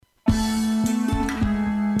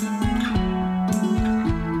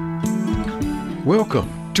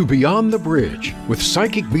Welcome to Beyond the Bridge with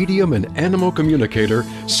psychic medium and animal communicator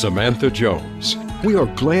Samantha Jones. We are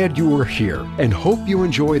glad you are here and hope you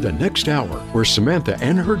enjoy the next hour where Samantha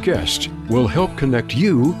and her guest will help connect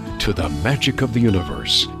you to the magic of the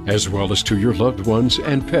universe, as well as to your loved ones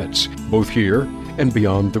and pets, both here and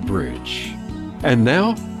beyond the bridge. And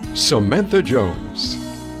now, Samantha Jones.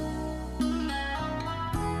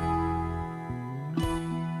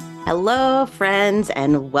 Hello, friends,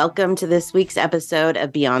 and welcome to this week's episode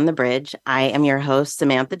of Beyond the Bridge. I am your host,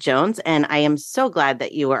 Samantha Jones, and I am so glad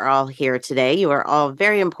that you are all here today. You are all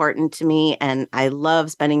very important to me, and I love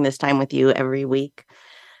spending this time with you every week.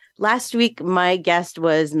 Last week, my guest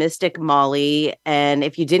was Mystic Molly, and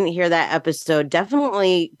if you didn't hear that episode,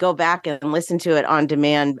 definitely go back and listen to it on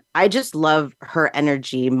demand. I just love her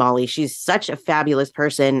energy, Molly. She's such a fabulous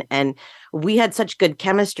person, and we had such good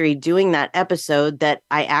chemistry doing that episode that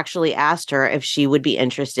I actually asked her if she would be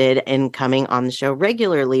interested in coming on the show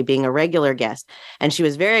regularly, being a regular guest, and she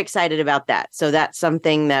was very excited about that. So that's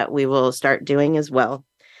something that we will start doing as well.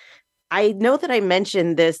 I know that I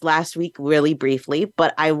mentioned this last week really briefly,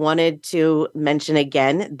 but I wanted to mention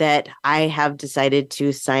again that I have decided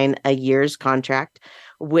to sign a year's contract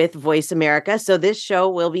with Voice America. So this show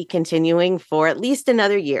will be continuing for at least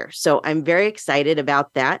another year. So I'm very excited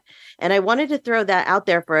about that. And I wanted to throw that out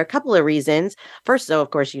there for a couple of reasons. First, so of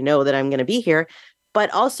course, you know that I'm going to be here, but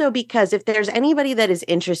also because if there's anybody that is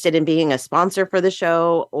interested in being a sponsor for the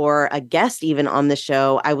show or a guest even on the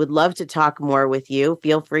show, I would love to talk more with you.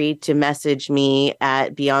 Feel free to message me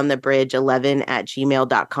at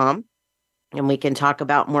beyondthebridge11@gmail.com. And we can talk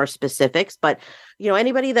about more specifics. But, you know,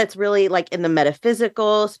 anybody that's really like in the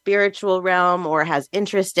metaphysical, spiritual realm or has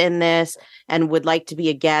interest in this and would like to be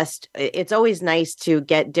a guest, it's always nice to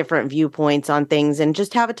get different viewpoints on things and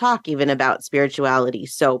just have a talk even about spirituality.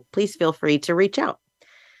 So please feel free to reach out.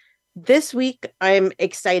 This week, I'm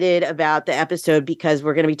excited about the episode because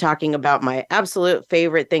we're going to be talking about my absolute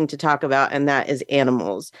favorite thing to talk about, and that is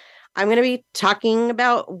animals. I'm going to be talking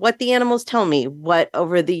about what the animals tell me, what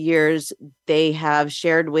over the years they have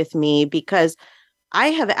shared with me, because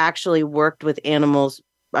I have actually worked with animals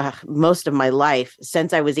most of my life,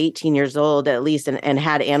 since I was 18 years old, at least, and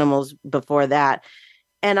had animals before that.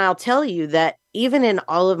 And I'll tell you that even in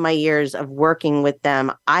all of my years of working with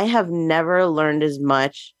them, I have never learned as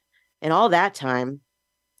much in all that time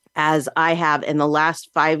as I have in the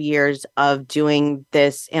last 5 years of doing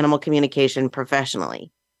this animal communication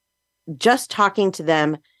professionally. Just talking to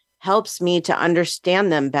them helps me to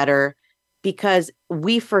understand them better because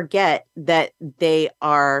we forget that they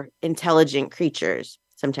are intelligent creatures.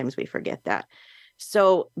 Sometimes we forget that.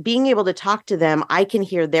 So being able to talk to them, I can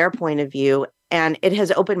hear their point of view, and it has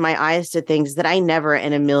opened my eyes to things that I never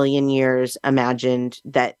in a million years imagined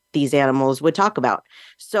that these animals would talk about.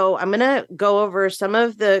 So I'm going to go over some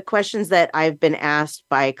of the questions that I've been asked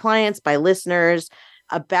by clients, by listeners,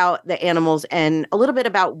 about the animals and a little bit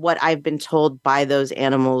about what I've been told by those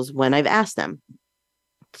animals when I've asked them.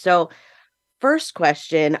 So first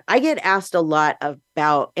question, I get asked a lot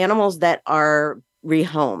about animals that are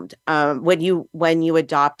rehomed. When you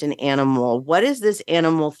adopt an animal, what is this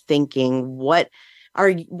animal thinking?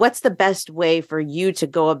 What's the best way for you to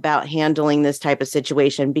go about handling this type of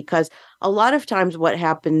situation? Because a lot of times what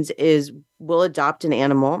happens is we'll adopt an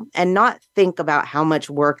animal and not think about how much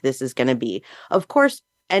work this is going to be. Of course,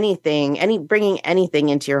 bringing anything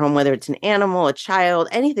into your home, whether it's an animal, a child,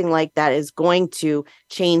 anything like that is going to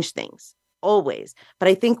change things. Always. But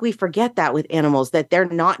I think we forget that with animals, that they're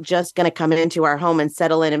not just going to come into our home and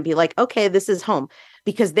settle in and be like, okay, this is home,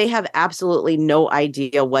 because they have absolutely no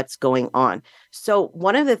idea what's going on. So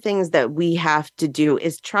one of the things that we have to do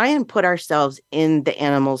is try and put ourselves in the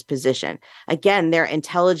animal's position. Again, they're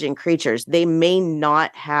intelligent creatures. They may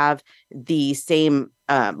not have the same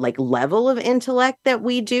level of intellect that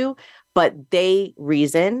we do, but they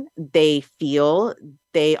reason, they feel,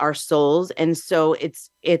 they are souls. And so it's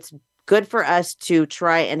good for us to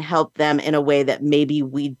try and help them in a way that maybe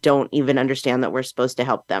we don't even understand that we're supposed to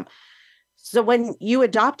help them. So when you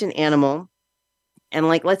adopt an animal, and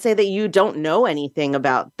let's say that you don't know anything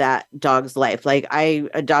about that dog's life. My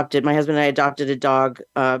husband and I adopted a dog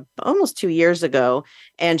almost 2 years ago,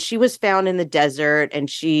 and she was found in the desert, and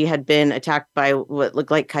she had been attacked by what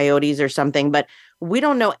looked like coyotes or something, but we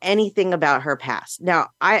don't know anything about her past. Now,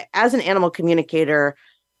 as an animal communicator,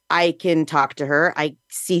 I can talk to her. I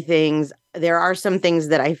see things. There are some things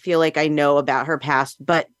that I feel like I know about her past,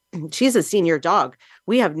 but she's a senior dog.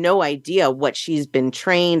 We have no idea what she's been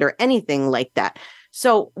trained or anything like that.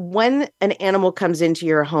 So when an animal comes into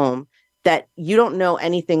your home, that you don't know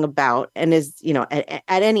anything about and is, at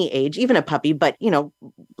any age, even a puppy, but,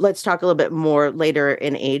 let's talk a little bit more later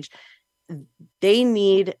in age. They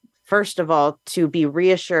need, first of all, to be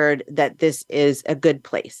reassured that this is a good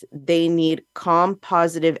place. They need calm,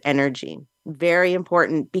 positive energy. Very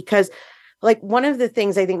important, because like one of the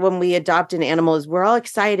things I think when we adopt an animal is we're all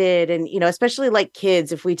excited, and, especially like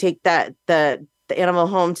kids, if we take the animal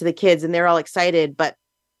home to the kids and they're all excited, but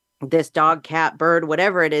this dog, cat, bird,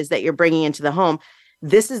 whatever it is that you're bringing into the home,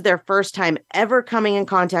 this is their first time ever coming in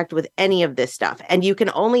contact with any of this stuff. And you can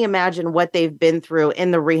only imagine what they've been through in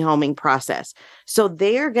the rehoming process. So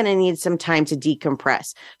they are going to need some time to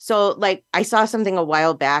decompress. So like I saw something a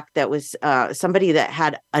while back that was somebody that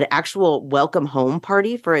had an actual welcome home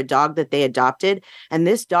party for a dog that they adopted. And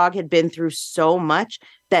this dog had been through so much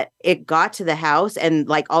that it got to the house and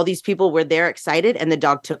like all these people were there excited and the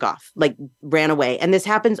dog took off, like ran away. And this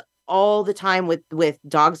happens all the time with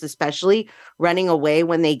dogs, especially running away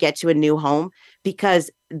when they get to a new home, because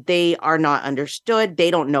they are not understood. They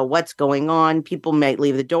don't know what's going on. People might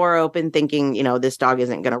leave the door open thinking, this dog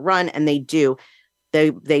isn't going to run. And they do.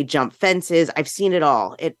 They jump fences. I've seen it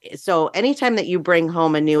all. So anytime that you bring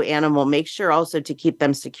home a new animal, make sure also to keep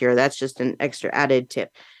them secure. That's just an extra added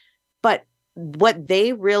tip. But what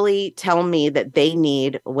they really tell me that they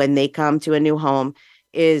need when they come to a new home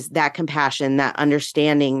is that compassion, that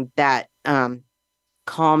understanding, that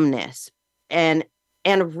calmness, and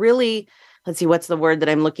really, let's see, what's the word that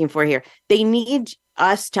I'm looking for here? They need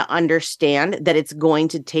us to understand that it's going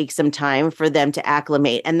to take some time for them to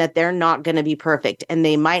acclimate, and that they're not going to be perfect, and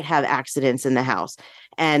they might have accidents in the house,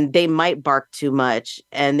 and they might bark too much,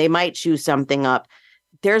 and they might chew something up.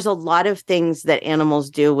 There's a lot of things that animals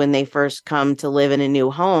do when they first come to live in a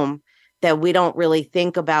new home that we don't really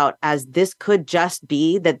think about, as this could just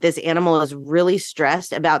be that this animal is really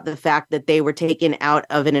stressed about the fact that they were taken out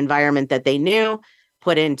of an environment that they knew,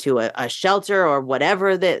 put into a shelter or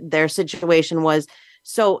whatever their situation was.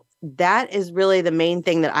 So that is really the main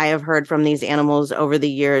thing that I have heard from these animals over the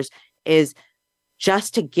years, is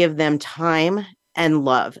just to give them time and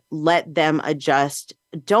love. Let them adjust.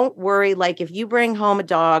 Don't worry. Like if you bring home a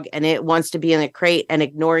dog and it wants to be in a crate and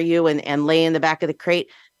ignore you and lay in the back of the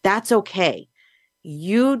crate, that's okay.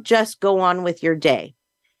 You just go on with your day.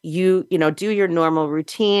 You do your normal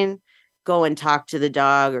routine, go and talk to the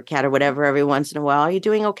dog or cat or whatever every once in a while. Are you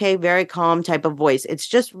doing okay? Very calm type of voice. It's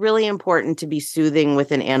just really important to be soothing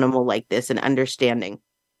with an animal like this and understanding.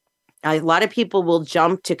 A lot of people will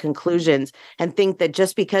jump to conclusions and think that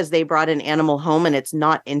just because they brought an animal home and it's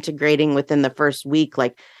not integrating within the first week,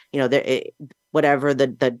 like, whatever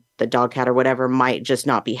the dog, cat or whatever might just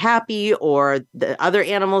not be happy, or the other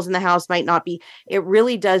animals in the house might not be. It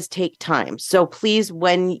really does take time. So please,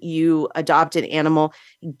 when you adopt an animal,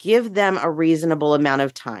 give them a reasonable amount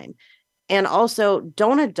of time. And also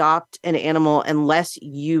don't adopt an animal unless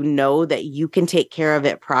you know that you can take care of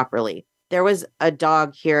it properly. There was a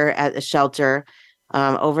dog here at the shelter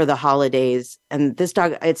over the holidays. And this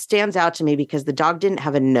dog, it stands out to me because the dog didn't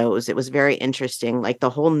have a nose. It was very interesting. Like the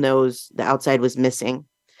whole nose, the outside was missing.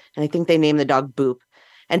 And I think they named the dog Boop.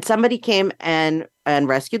 And somebody came and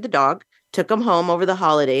rescued the dog, took him home over the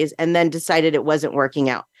holidays, and then decided it wasn't working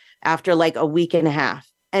out after like a week and a half.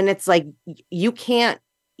 And it's like, you can't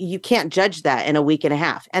judge that in a week and a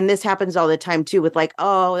half. And this happens all the time too, with like,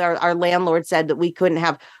 oh, our landlord said that we couldn't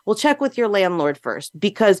have. Well, check with your landlord first,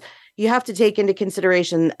 because you have to take into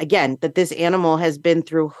consideration, again, that this animal has been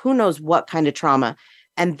through who knows what kind of trauma,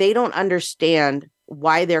 and they don't understand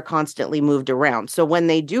why they're constantly moved around. So when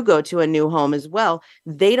they do go to a new home as well,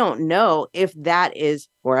 they don't know if that is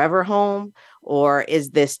forever home or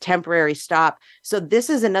is this temporary stop. So this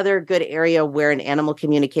is another good area where an animal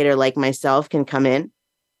communicator like myself can come in,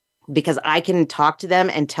 because I can talk to them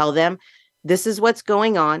and tell them, this is what's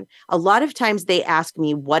going on. A lot of times they ask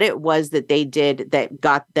me what it was that they did that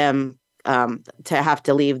got them to have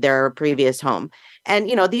to leave their previous home. And,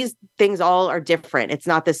 these things all are different. It's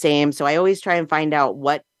not the same. So I always try and find out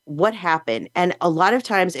what happened. And a lot of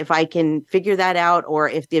times if I can figure that out, or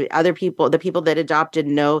if the people that adopted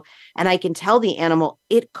know, and I can tell the animal,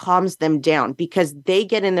 it calms them down, because they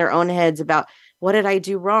get in their own heads about, what did I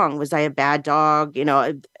do wrong? Was I a bad dog?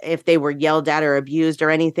 If they were yelled at or abused or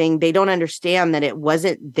anything, they don't understand that it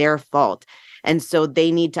wasn't their fault. And so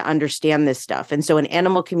they need to understand this stuff. And so an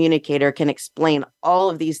animal communicator can explain all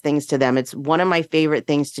of these things to them. It's one of my favorite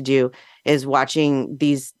things to do, is watching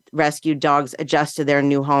these rescued dogs adjust to their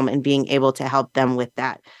new home and being able to help them with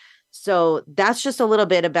that. So that's just a little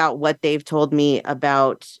bit about what they've told me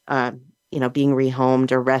about, being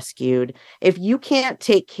rehomed or rescued. If you can't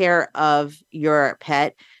take care of your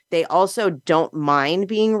pet, They also don't mind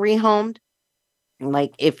being rehomed.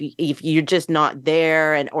 Like if you're just not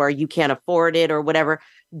there and or you can't afford it or whatever,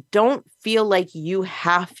 don't feel like you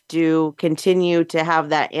have to continue to have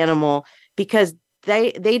that animal, because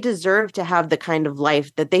they deserve to have the kind of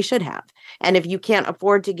life that they should have. And if you can't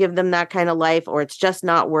afford to give them that kind of life, or it's just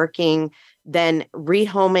not working, then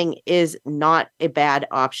rehoming is not a bad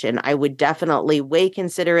option. I would definitely way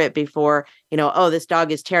consider it before, oh, this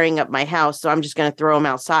dog is tearing up my house, so I'm just going to throw him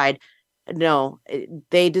outside. No,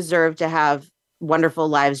 they deserve to have wonderful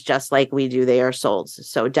lives just like we do. They are souls.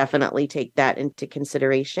 So definitely take that into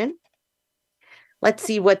consideration. Let's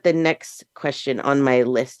see what the next question on my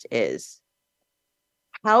list is.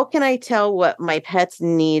 How can I tell what my pet's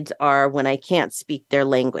needs are when I can't speak their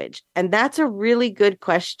language? And that's a really good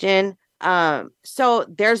question. So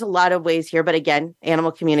there's a lot of ways here, but again,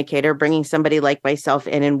 animal communicator, bringing somebody like myself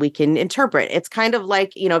in and we can interpret. It's kind of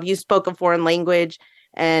like, if you spoke a foreign language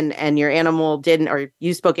and your animal didn't, or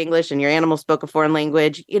you spoke English and your animal spoke a foreign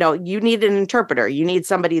language, you need an interpreter. You need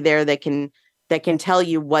somebody there that can tell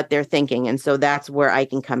you what they're thinking. And so that's where I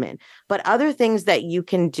can come in. But other things that you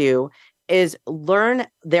can do is learn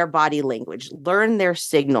their body language, learn their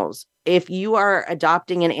signals. If you are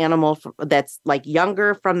adopting an animal that's like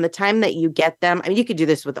younger, from the time that you get them, I mean, you could do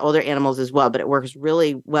this with older animals as well, but it works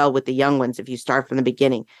really well with the young ones if you start from the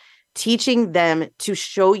beginning. Teaching them to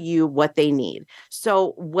show you what they need.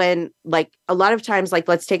 So when, like, a lot of times, like,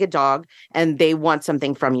 let's take a dog and they want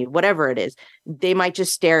something from you, whatever it is, they might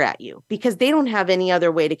just stare at you because they don't have any other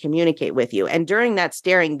way to communicate with you. And during that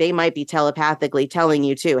staring, they might be telepathically telling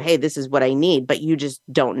you too, hey, this is what I need, but you just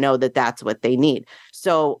don't know that that's what they need.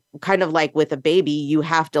 So kind of like with a baby, you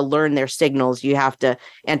have to learn their signals. You have to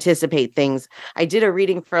anticipate things. I did a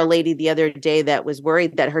reading for a lady the other day that was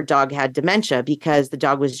worried that her dog had dementia because the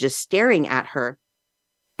dog was just staring at her.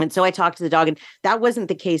 And so I talked to the dog, and that wasn't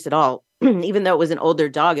the case at all. Even though it was an older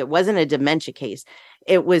dog, it wasn't a dementia case.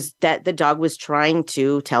 It was that the dog was trying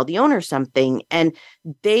to tell the owner something. And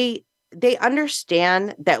they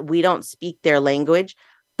understand that we don't speak their language,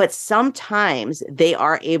 but sometimes they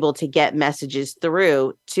are able to get messages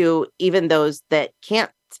through to even those that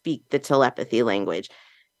can't speak the telepathy language.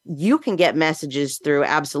 You can get messages through,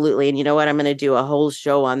 absolutely. And you know what? I'm going to do a whole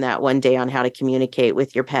show on that one day on how to communicate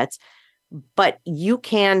with your pets. But you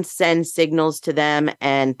can send signals to them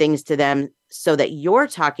and things to them so that you're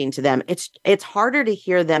talking to them. It's harder to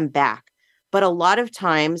hear them back, but a lot of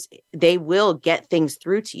times they will get things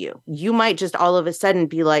through to you. You might just all of a sudden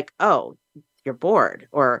be like, oh, you're bored,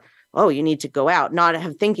 or, oh, you need to go out, not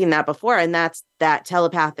have thinking that before. And that's that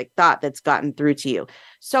telepathic thought that's gotten through to you.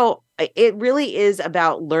 So it really is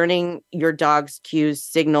about learning your dog's cues,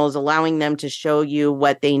 signals, allowing them to show you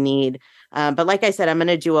what they need. But like I said, I'm going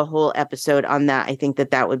to do a whole episode on that. I think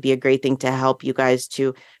that would be a great thing to help you guys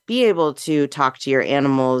to be able to talk to your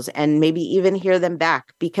animals and maybe even hear them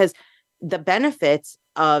back, because the benefits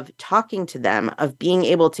of talking to them, of being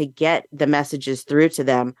able to get the messages through to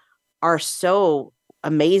them, are so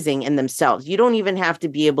amazing in themselves. You don't even have to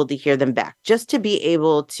be able to hear them back. Just to be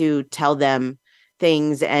able to tell them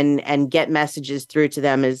things and get messages through to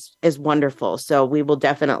them is wonderful. So we will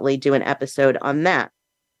definitely do an episode on that.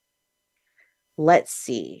 Let's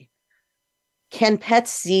see. Can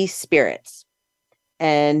pets see spirits?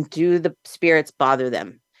 And do the spirits bother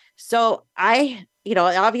them? So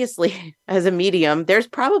obviously as a medium, there's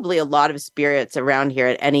probably a lot of spirits around here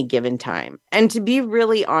at any given time. And to be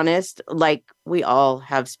really honest, like, we all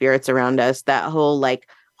have spirits around us, that whole like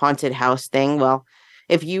haunted house thing. Well,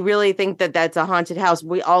 if you really think that that's a haunted house,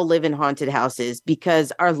 we all live in haunted houses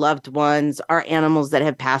because our loved ones, our animals that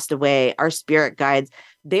have passed away, our spirit guides,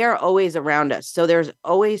 they are always around us. So there's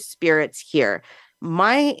always spirits here.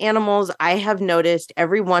 My animals, I have noticed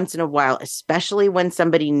every once in a while, especially when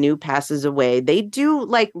somebody new passes away, they do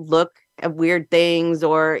like look at weird things,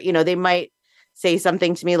 or, they might say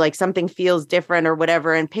something to me like something feels different or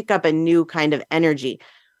whatever, and pick up a new kind of energy.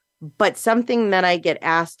 But something that I get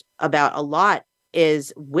asked about a lot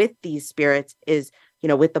is with these spirits is,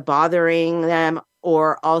 with the bothering them,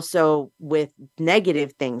 or also with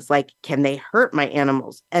negative things like, can they hurt my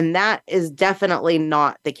animals? And that is definitely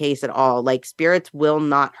not the case at all. Like, spirits will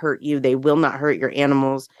not hurt you. They will not hurt your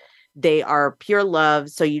animals. They are pure love.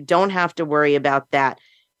 So you don't have to worry about that.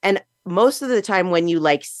 And most of the time when you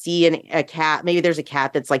like see a cat, maybe there's a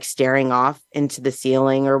cat that's like staring off into the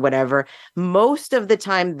ceiling or whatever, most of the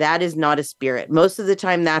time that is not a spirit. Most of the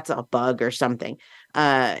time that's a bug or something.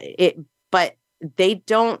 But they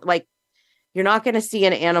don't like, you're not going to see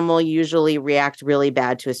an animal usually react really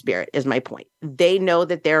bad to a spirit, is my point. They know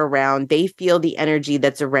that they're around. They feel the energy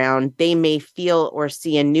that's around. They may feel or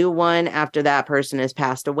see a new one after that person has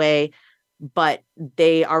passed away, but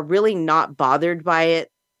they are really not bothered by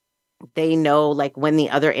it. They know, like, when the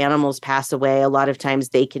other animals pass away, a lot of times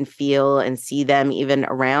they can feel and see them even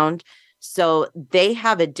around. So they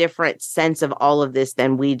have a different sense of all of this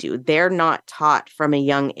than we do. They're not taught from a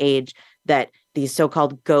young age that these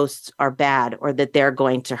so-called ghosts are bad or that they're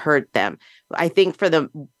going to hurt them. I think for them,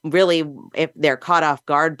 really, if they're caught off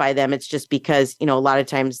guard by them, it's just because, a lot of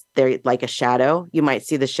times they're like a shadow. You might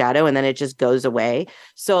see the shadow and then it just goes away.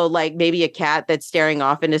 So like maybe a cat that's staring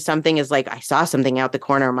off into something is like, I saw something out the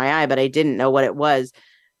corner of my eye, but I didn't know what it was.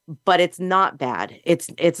 But it's not bad.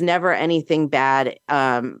 It's never anything bad.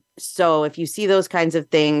 So if you see those kinds of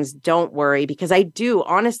things, don't worry, because I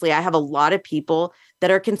have a lot of people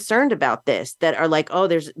that are concerned about this, that are like, oh,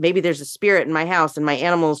 there's a spirit in my house and my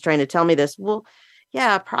animal is trying to tell me this. Well,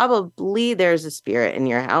 yeah, probably there's a spirit in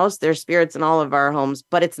your house. There's spirits in all of our homes,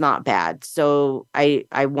 but it's not bad. So I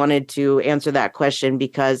wanted to answer that question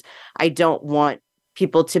because I don't want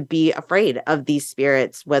people to be afraid of these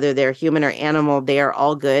spirits, whether they're human or animal. They are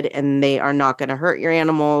all good and they are not going to hurt your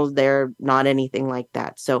animals. They're not anything like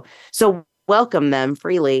that. So welcome them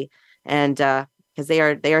freely, and because they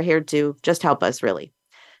are here to just help us, really.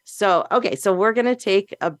 So, okay, so we're going to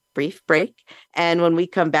take a brief break. And when we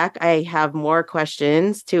come back, I have more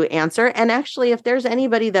questions to answer. And actually, if there's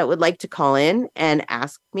anybody that would like to call in and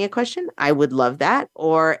ask me a question, I would love that.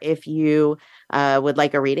 Or if you would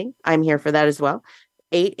like a reading, I'm here for that as well.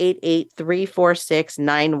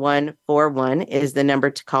 888-346-9141 is the number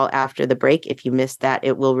to call after the break. If you missed that,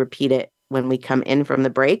 it will repeat it when we come in from the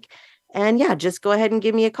break. And yeah, just go ahead and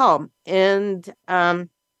give me a call. And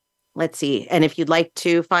let's see. And if you'd like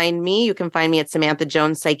to find me, you can find me at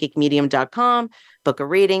SamanthaJonesPsychicMedium.com. Book a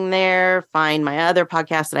reading there. Find my other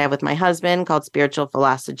podcast that I have with my husband called Spiritual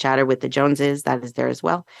Philosophy Chatter with the Joneses. That is there as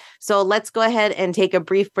well. So let's go ahead and take a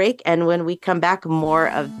brief break. And when we come back, more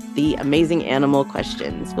of the amazing animal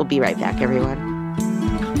questions. We'll be right back, everyone.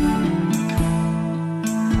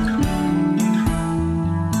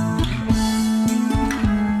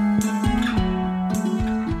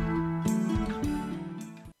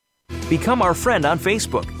 Become our friend on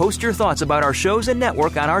Facebook. Post your thoughts about our shows and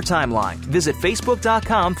network on our timeline. Visit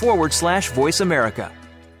Facebook.com/Voice America.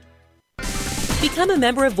 Become a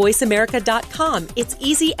member of VoiceAmerica.com. It's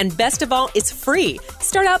easy, and best of all, it's free.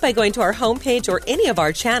 Start out by going to our homepage or any of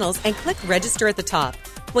our channels and click register at the top.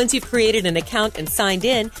 Once you've created an account and signed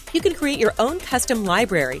in, you can create your own custom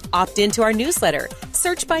library, opt into our newsletter,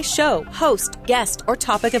 search by show, host, guest, or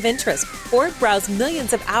topic of interest, or browse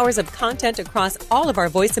millions of hours of content across all of our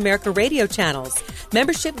Voice America radio channels.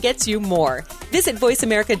 Membership gets you more. Visit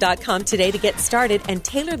VoiceAmerica.com today to get started and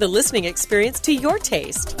tailor the listening experience to your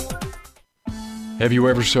taste. Have you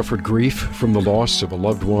ever suffered grief from the loss of a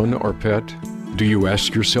loved one or pet? Do you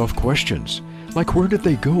ask yourself questions like, where did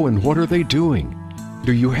they go and what are they doing?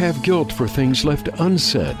 Do you have guilt for things left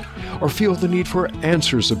unsaid, or feel the need for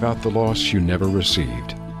answers about the loss you never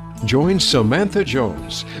received? Join Samantha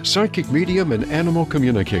Jones, psychic medium and animal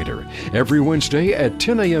communicator, every Wednesday at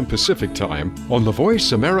 10 a.m. Pacific Time on the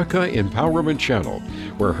Voice America Empowerment Channel,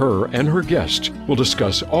 where her and her guests will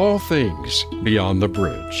discuss all things beyond the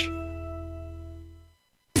bridge.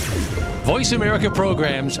 Voice America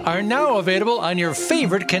programs are now available on your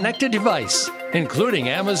favorite connected device, including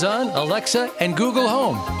Amazon, Alexa, and Google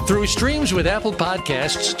Home. Through streams with Apple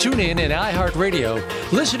Podcasts, TuneIn, and iHeartRadio,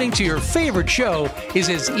 listening to your favorite show is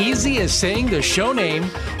as easy as saying the show name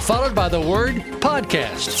followed by the word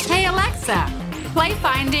podcast. Hey, Alexa, play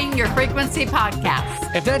Finding Your Frequency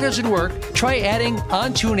podcast. If that doesn't work, try adding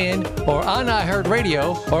on TuneIn or on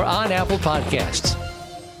iHeartRadio or on Apple Podcasts.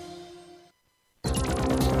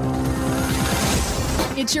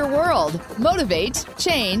 It's your world. Motivate,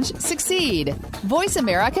 change, succeed.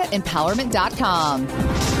 VoiceAmericaEmpowerment.com.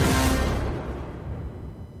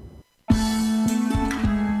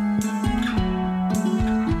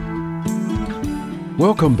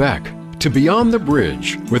 Welcome back to Beyond the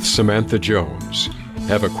Bridge with Samantha Jones.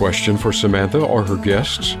 Have a question for Samantha or her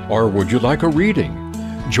guests, or would you like a reading?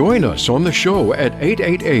 Join us on the show at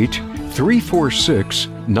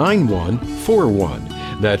 888-346-9141.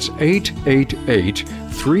 That's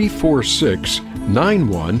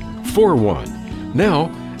 888-346-9141.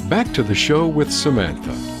 Now, back to the show with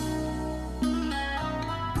Samantha.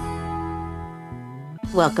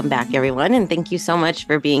 Welcome back, everyone, and thank you so much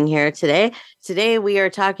for being here today. Today, we are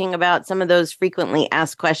talking about some of those frequently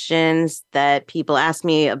asked questions that people ask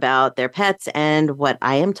me about their pets and what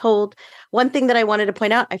I am told. One thing that I wanted to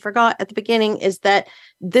point out, I forgot at the beginning, is that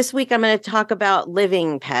this week I'm going to talk about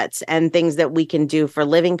living pets and things that we can do for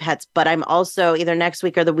living pets, but I'm also either next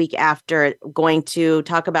week or the week after going to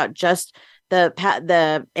talk about just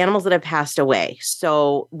the animals that have passed away.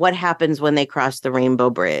 So what happens when they cross the rainbow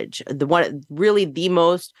bridge? The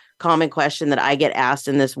most common question that I get asked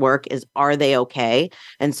in this work is, are they okay?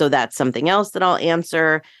 And so that's something else that I'll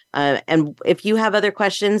answer. And if you have other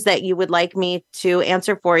questions that you would like me to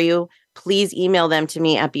answer for you, please email them to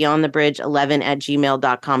me at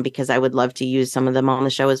beyondthebridge11@gmail.com, because I would love to use some of them on the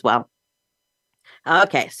show as well.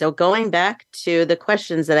 Okay, so going back to the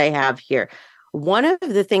questions that I have here. One of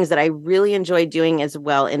the things that I really enjoy doing as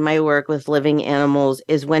well in my work with living animals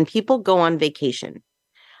is when people go on vacation.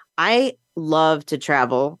 I love to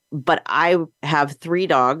travel, but I have 3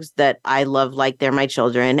 dogs that I love like they're my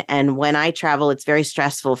children. And when I travel, it's very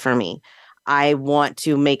stressful for me. I want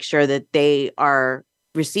to make sure that they are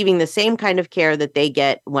receiving the same kind of care that they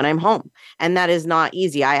get when I'm home. And that is not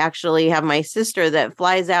easy. I actually have my sister that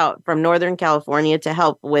flies out from Northern California to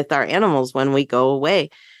help with our animals when we go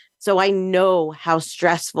away. So I know how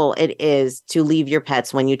stressful it is to leave your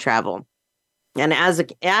pets when you travel. And as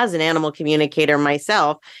an animal communicator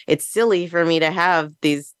myself, it's silly for me to have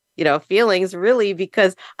these, feelings, really,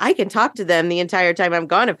 because I can talk to them the entire time I'm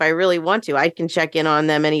gone if I really want to. I can check in on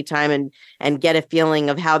them anytime and get a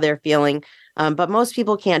feeling of how they're feeling. But most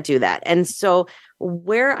people can't do that. And so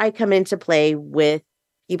where I come into play with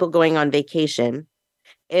people going on vacation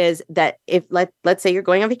is that if let's say you're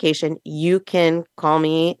going on vacation, you can call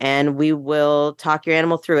me and we will talk your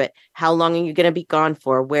animal through it. How long are you going to be gone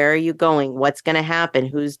for? Where are you going? What's going to happen?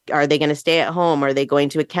 Are they going to stay at home? Are they going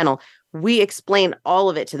to a kennel? We explain all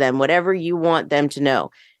of it to them, whatever you want them to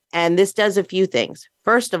know. And this does a few things.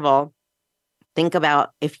 First of all, think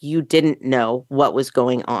about if you didn't know what was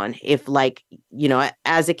going on. If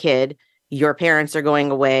as a kid, your parents are going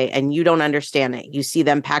away and you don't understand it. You see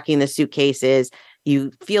them packing the suitcases.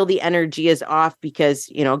 You feel the energy is off because,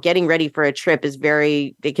 getting ready for a trip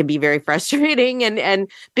it can be very frustrating and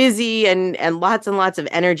busy and lots of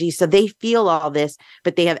energy. So they feel all this,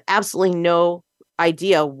 but they have absolutely no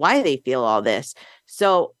idea why they feel all this.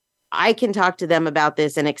 So I can talk to them about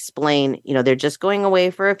this and explain, they're just going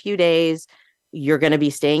away for a few days. You're going to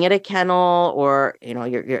be staying at a kennel, or,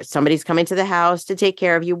 somebody's coming to the house to take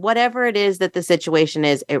care of you. Whatever it is that the situation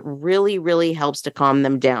is, it really, really helps to calm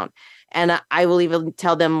them down. And I will even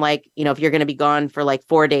tell them, if you're going to be gone for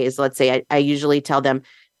 4 days, let's say, I usually tell them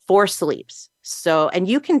 4 sleeps. So, and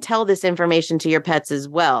you can tell this information to your pets as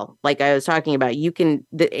well. Like I was talking about, you can,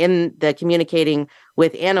 in the communicating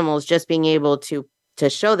with animals, just being able to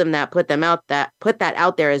show them that, put that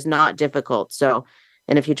out there is not difficult. So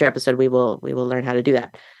in a future episode, we will learn how to do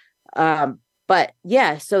that. But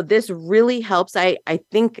yeah, so this really helps. I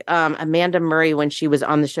think Amanda Murray, when she was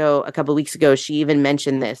on the show a couple of weeks ago, she even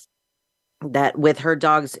mentioned this, that with her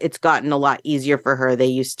dogs, it's gotten a lot easier for her. They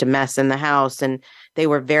used to mess in the house and they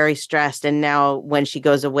were very stressed. And now when she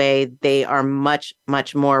goes away, they are much,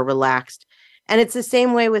 much more relaxed. And it's the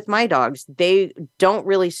same way with my dogs. They don't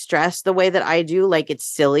really stress the way that I do. Like, it's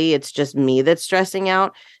silly. It's just me that's stressing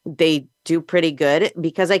out. They do pretty good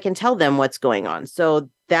because I can tell them what's going on. So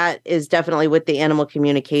that is definitely with the animal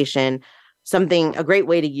communication, a great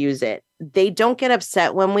way to use it. They don't get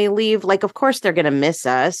upset when we leave. Like, of course, they're going to miss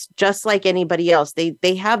us just like anybody else.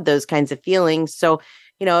 They have those kinds of feelings. So,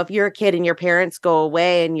 if you're a kid and your parents go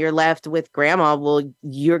away and you're left with grandma, well,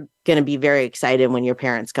 you're going to be very excited when your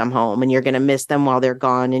parents come home and you're going to miss them while they're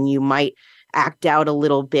gone. And you might act out a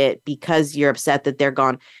little bit because you're upset that they're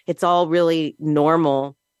gone. It's all really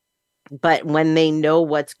normal. But when they know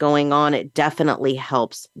what's going on, it definitely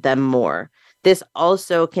helps them more. This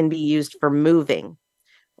also can be used for moving.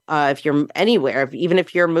 If you're anywhere, even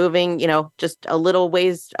if you're moving, just a little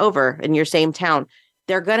ways over in your same town,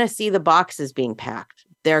 they're going to see the boxes being packed.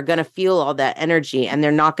 They're going to feel all that energy and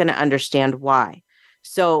they're not going to understand why.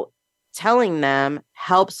 So telling them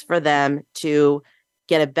helps for them to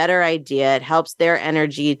get a better idea. It helps their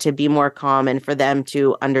energy to be more calm and for them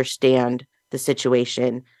to understand the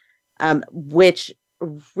situation, which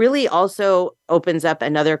really also opens up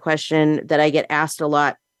another question that I get asked a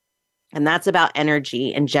lot, and that's about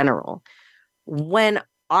energy in general. When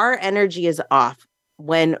our energy is off,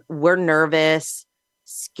 when we're nervous,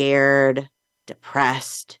 scared,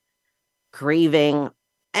 depressed, grieving,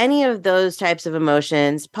 any of those types of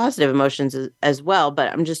emotions, positive emotions as well,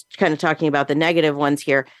 but I'm just kind of talking about the negative ones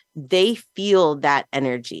here, they feel that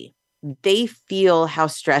energy. they feel how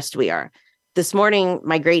stressed we are. This morning,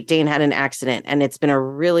 my Great Dane had an accident, and it's been a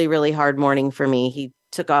really, really hard morning for me. He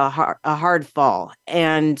took a hard fall.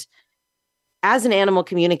 And as an animal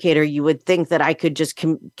communicator, you would think that I could just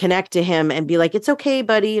connect to him and be like, it's okay,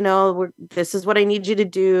 buddy. This is what I need you to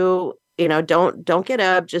do. Don't get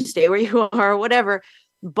up, just stay where you are, whatever.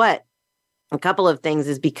 But a couple of things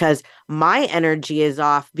is because my energy is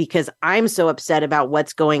off because I'm so upset about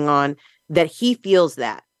what's going on that he feels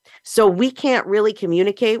that. So we can't really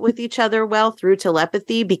communicate with each other well through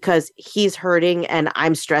telepathy because he's hurting and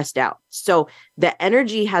I'm stressed out. So the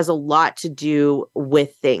energy has a lot to do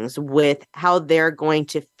with things, with how they're going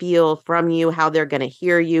to feel from you, how they're going to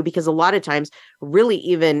hear you, because a lot of times really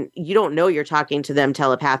even you don't know you're talking to them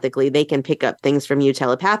telepathically. They can pick up things from you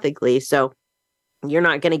telepathically. So you're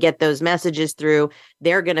not going to get those messages through.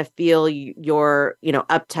 They're going to feel your,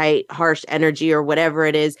 uptight, harsh energy or whatever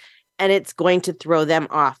it is, and it's going to throw them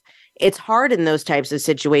off. It's hard in those types of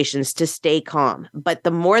situations to stay calm, but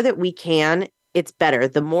the more that we can, it's better.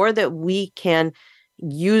 The more that we can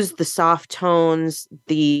use the soft tones,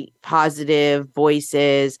 the positive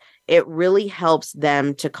voices, it really helps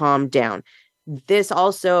them to calm down. This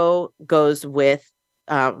also goes with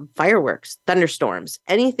fireworks, thunderstorms,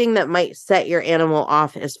 anything that might set your animal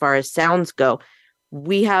off as far as sounds go.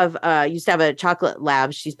 We have used to have a chocolate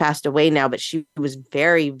lab. She's passed away now, but she was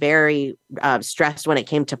very, very stressed when it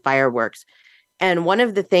came to fireworks. And one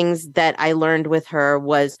of the things that I learned with her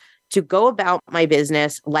was to go about my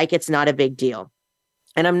business like it's not a big deal.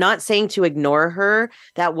 And I'm not saying to ignore her.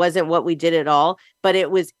 That wasn't what we did at all. But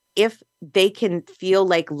it was if they can feel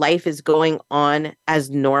like life is going on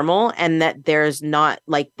as normal and that there's not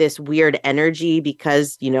like this weird energy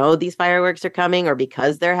because, these fireworks are coming or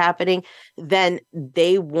because they're happening, then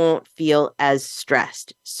they won't feel as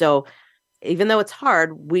stressed. So even though it's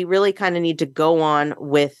hard, we really kind of need to go on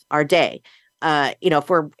with our day.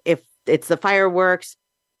 If it's the fireworks,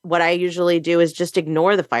 what I usually do is just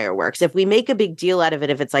ignore the fireworks. If we make a big deal out of it,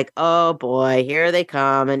 if it's like, oh boy, here they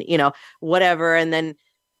come and, whatever, and then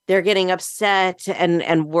they're getting upset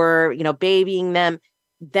and we're, babying them,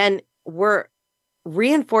 then we're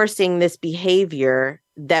reinforcing this behavior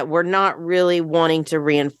that we're not really wanting to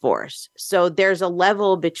reinforce. So there's a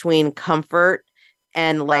level between comfort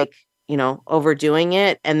and overdoing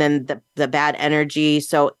it and then the bad energy.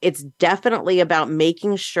 So it's definitely about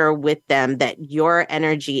making sure with them that your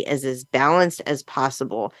energy is as balanced as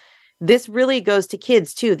possible. This really goes to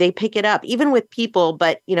kids too. They pick it up, even with people,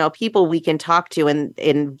 but people we can talk to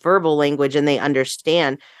in verbal language and they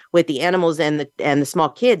understand. With the animals and the small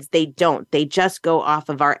kids, they don't. They just go off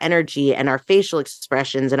of our energy and our facial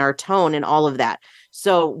expressions and our tone and all of that.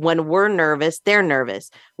 So when we're nervous, they're nervous.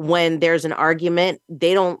 When there's an argument,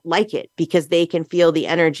 they don't like it because they can feel the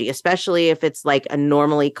energy, especially if it's like a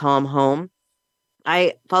normally calm home.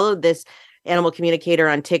 I followed this animal communicator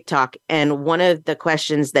on TikTok. And one of the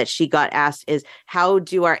questions that she got asked is, how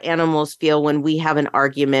do our animals feel when we have an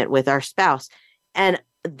argument with our spouse? And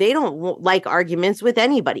they don't like arguments with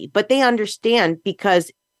anybody, but they understand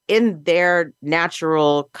because in their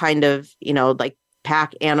natural kind of,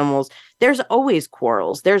 pack animals, there's always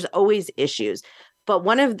quarrels. There's always issues. But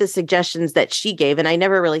one of the suggestions that she gave, and I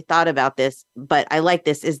never really thought about this, but I like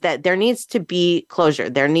this, is that there needs to be closure.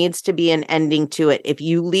 There needs to be an ending to it. If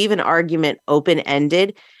you leave an argument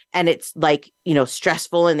open-ended and it's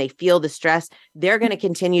stressful and they feel the stress, they're going to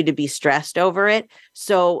continue to be stressed over it.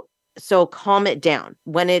 So calm it down.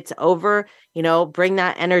 When it's over, bring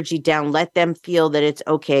that energy down. Let them feel that it's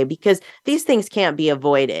okay because these things can't be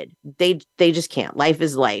avoided. They just can't. Life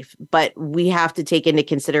is life. But we have to take into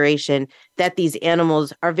consideration that these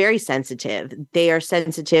animals are very sensitive. They are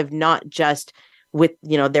sensitive not just with,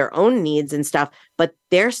 their own needs and stuff, but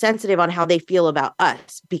they're sensitive on how they feel about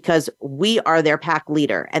us because we are their pack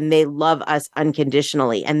leader and they love us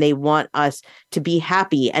unconditionally and they want us to be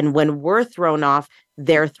happy. And when we're thrown off,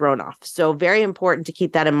 they're thrown off. So very important to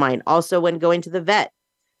keep that in mind. Also, when going to the vet,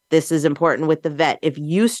 this is important with the vet. If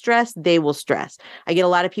you stress, they will stress. I get a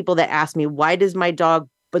lot of people that ask me, why does my dog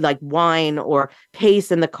whine or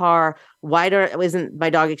pace in the car? Why isn't my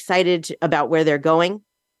dog excited about where they're going?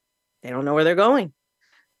 They don't know where they're going.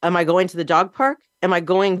 Am I going to the dog park? Am I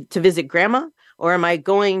going to visit grandma? Or am I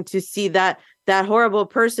going to see that horrible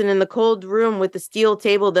person in the cold room with the steel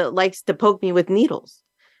table that likes to poke me with needles?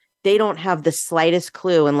 They don't have the slightest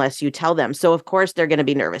clue unless you tell them. So of course they're going to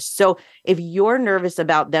be nervous. So if you're nervous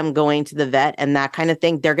about them going to the vet and that kind of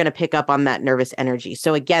thing, they're going to pick up on that nervous energy.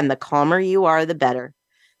 So again, the calmer you are, the better.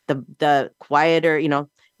 The quieter,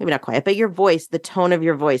 maybe not quiet, but your voice, the tone of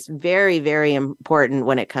your voice, very, very important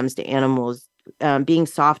when it comes to animals. Being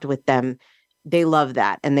soft with them they love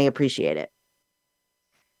that and they appreciate it.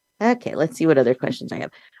 Okay, let's see what other questions I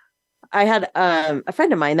have. I had a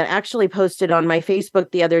friend of mine that actually posted on my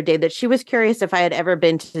Facebook the other day that she was curious if I had ever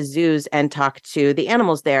been to zoos and talked to the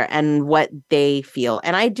animals there and what they feel.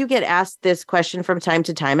 And I do get asked this question from time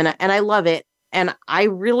to time, and I love it. And I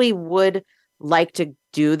really would like to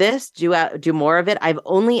do this, do more of it. I've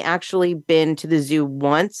only actually been to the zoo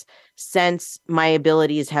once since my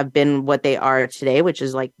abilities have been what they are today, which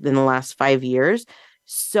is like in the last 5 years.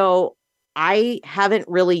 So I haven't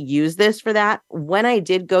really used this for that. When I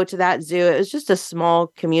did go to that zoo, it was just a small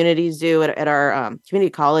community zoo at our community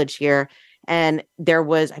college here. And there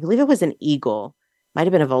was, I believe it was an eagle, might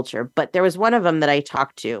have been a vulture, but there was one of them that I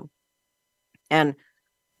talked to. And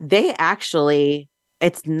they actually,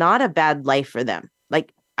 it's not a bad life for them.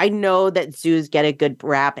 Like, I know that zoos get a good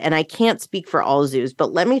rap, and I can't speak for all zoos,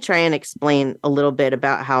 but let me try and explain a little bit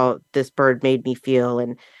about how this bird made me feel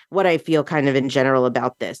and what I feel kind of in general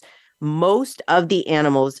about this. Most of the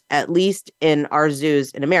animals, at least in our zoos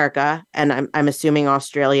in America, and I'm assuming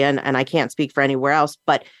Australia, and I can't speak for anywhere else,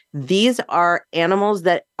 but these are animals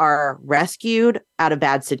that are rescued out of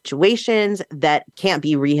bad situations that can't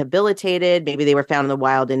be rehabilitated. Maybe they were found in the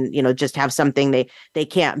wild and, just have something they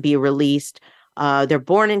can't be released. They're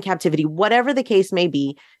born in captivity, whatever the case may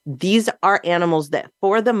be. These are animals that,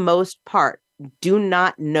 for the most part, do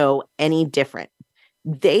not know any different.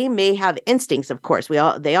 They may have instincts, of course. They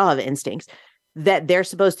all have instincts that they're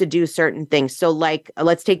supposed to do certain things. So like,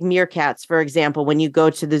 let's take meerkats, for example. When you go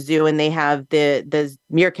to the zoo and they have the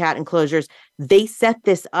meerkat enclosures, they set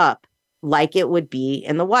this up like it would be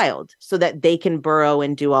in the wild so that they can burrow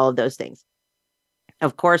and do all of those things.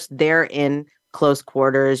 Of course, they're in close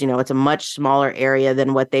quarters. It's a much smaller area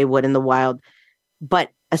than what they would in the wild. But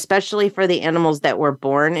especially for the animals that were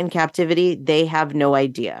born in captivity, they have no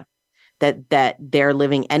idea that they're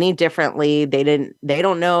living any differently. They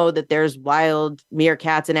don't know that there's wild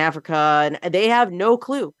meerkats in Africa, and they have no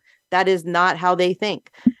clue. That is not how they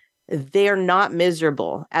think. They're not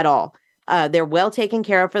miserable at all. They're well taken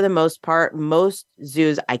care of for the most part. Most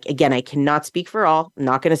zoos, I cannot speak for all. I'm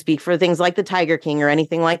not going to speak for things like the Tiger King or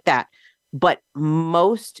anything like that. But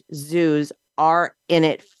most zoos are in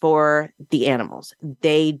it for the animals.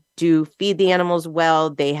 They do feed the animals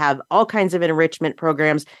well. They have all kinds of enrichment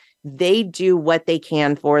programs. They do what they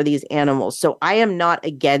can for these animals. So I am not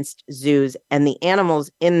against zoos, and the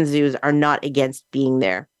animals in zoos are not against being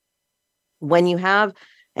there. When you have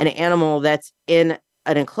an animal that's in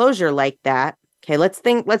an enclosure like that, okay, let's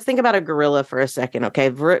think about a gorilla for a second,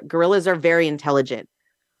 okay? Gorillas are very intelligent.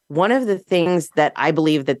 One of the things that I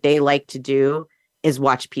believe that they like to do is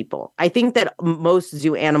watch people. I think that most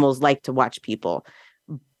zoo animals like to watch people,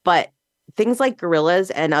 but things like gorillas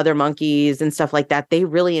and other monkeys and stuff like that, they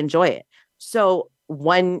really enjoy it. So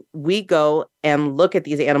when we go and look at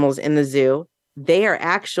these animals in the zoo, they are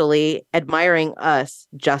actually admiring us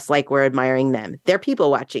just like we're admiring them. They're people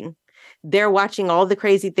watching. They're watching all the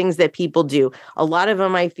crazy things that people do. A lot of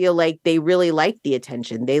them, I feel like they really like the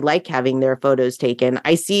attention. They like having their photos taken.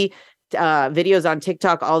 I see videos on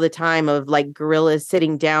TikTok all the time of like gorillas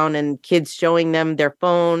sitting down and kids showing them their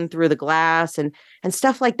phone through the glass and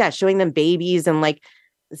stuff like that, showing them babies and like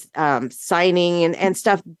signing and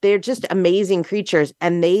stuff. They're just amazing creatures,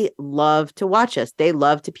 and they love to watch us. They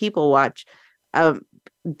love to people watch.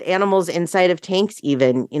 Animals inside of tanks,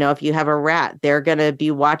 even, if you have a rat, they're going to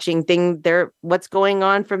be watching what's going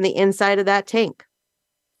on from the inside of that tank,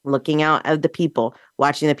 looking out at the people,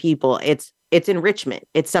 watching the people. It's enrichment.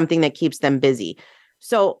 It's something that keeps them busy.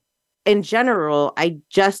 So in general,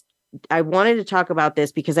 I wanted to talk about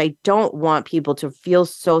this because I don't want people to feel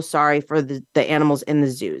so sorry for the animals in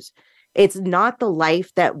the zoos. It's not the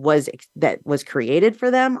life that was created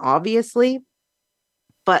for them, obviously,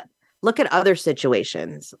 but look at other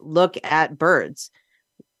situations. Look at birds.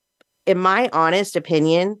 In my honest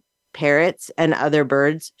opinion, parrots and other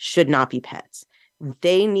birds should not be pets.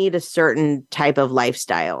 They need a certain type of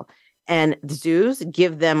lifestyle. And zoos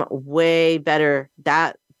give them way better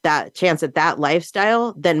that chance at that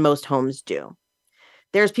lifestyle than most homes do.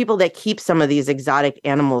 There's people that keep some of these exotic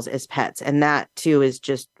animals as pets, and that too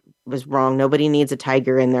was wrong. Nobody needs a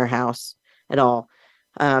tiger in their house at all.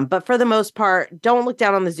 But for the most part, don't look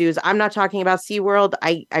down on the zoos. I'm not talking about SeaWorld.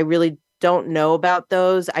 I really don't know about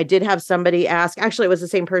those. I did have somebody ask, actually, it was the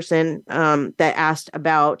same person that asked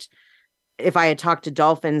about if I had talked to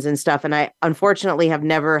dolphins and stuff. And I unfortunately have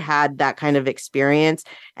never had that kind of experience.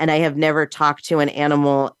 And I have never talked to an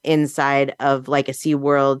animal inside of like a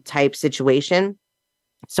SeaWorld type situation.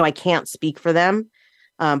 So I can't speak for them.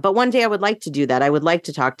 But one day I would like to do that. I would like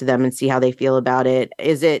to talk to them and see how they feel about it.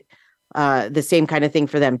 Is it the same kind of thing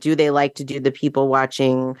for them. Do they like to do the people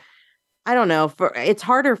watching? I don't know. It's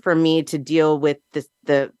harder for me to deal with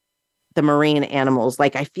the marine animals.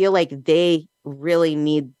 Like, I feel like they really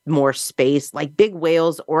need more space, like big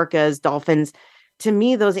whales, orcas, dolphins. To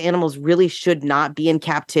me, those animals really should not be in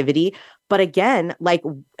captivity. But again, like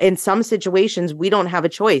in some situations, we don't have a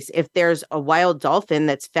choice. If there's a wild dolphin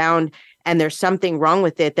that's found and there's something wrong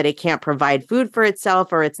with it, that it can't provide food for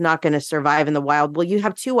itself, or it's not going to survive in the wild, well, you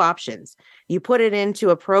have two options. You put it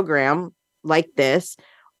into a program like this,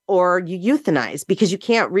 or you euthanize, because you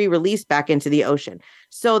can't re-release back into the ocean.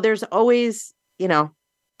 So there's always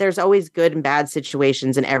good and bad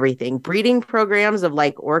situations and everything. Breeding programs of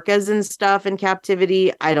like orcas and stuff in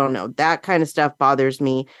captivity, I don't know. That kind of stuff bothers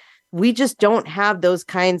me. We just don't have those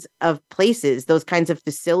kinds of places, those kinds of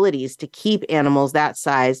facilities to keep animals that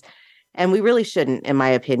size. And we really shouldn't, in my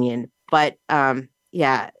opinion. But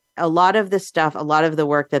yeah, a lot of the stuff, a lot of the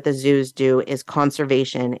work that the zoos do is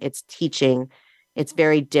conservation. It's teaching. It's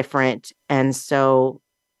very different. And so,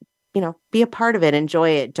 be a part of it. Enjoy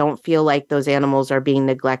it. Don't feel like those animals are being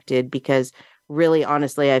neglected, because really,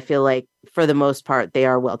 honestly, I feel like for the most part, they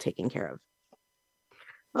are well taken care of.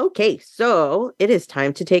 Okay, so it is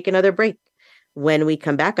time to take another break. When we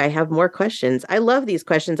come back, I have more questions. I love these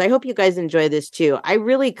questions. I hope you guys enjoy this too. I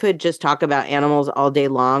really could just talk about animals all day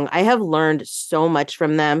long. I have learned so much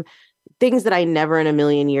from them, things that I never in a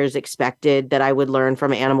million years expected that I would learn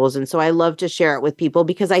from animals. And so I love to share it with people,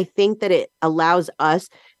 because I think that it allows us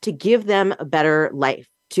to give them a better life,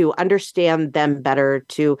 to understand them better,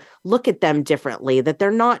 to look at them differently, that they're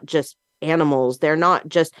not just animals. They're not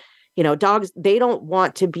just, dogs. They don't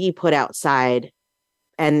want to be put outside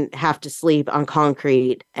and have to sleep on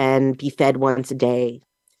concrete and be fed once a day.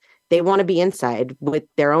 They want to be inside with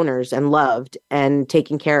their owners and loved and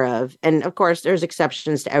taken care of. And of course, there's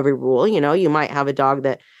exceptions to every rule. You might have a dog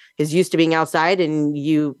that is used to being outside, and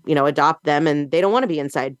you adopt them and they don't want to be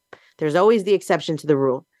inside. There's always the exception to the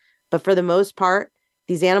rule. But for the most part,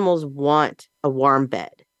 these animals want a warm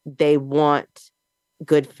bed. They want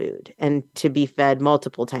good food and to be fed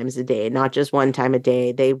multiple times a day, not just one time a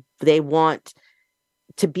day. They want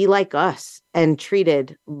to be like us and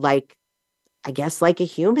treated like, I guess, like a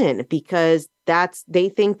human, because they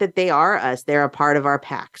think that they are us. They're a part of our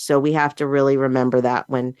pack. So we have to really remember that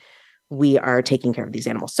when we are taking care of these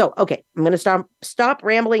animals. So, okay, I'm going to stop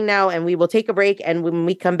rambling now, and we will take a break. And when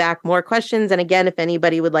we come back, more questions. And again, if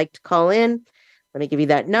anybody would like to call in, let me give you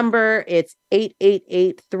that number. It's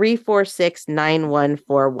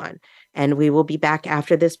 888-346-9141. And we will be back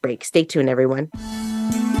after this break. Stay tuned, everyone.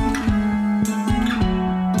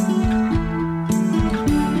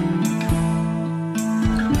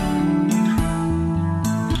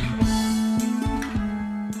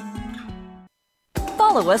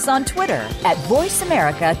 Follow us on Twitter at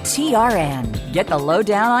VoiceAmericaTRN. Get the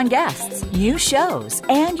lowdown on guests, new shows,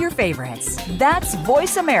 and your favorites. That's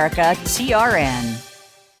VoiceAmericaTRN.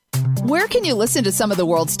 Where can you listen to some of the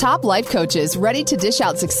world's top life coaches ready to dish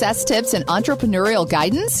out success tips and entrepreneurial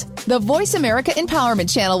guidance? The Voice America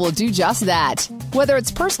Empowerment Channel will do just that. Whether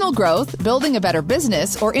it's personal growth, building a better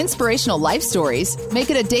business, or inspirational life stories, make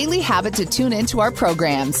it a daily habit to tune into our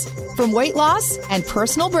programs. From weight loss and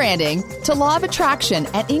personal branding to law of attraction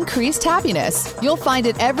and increased happiness, you'll find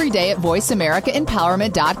it every day at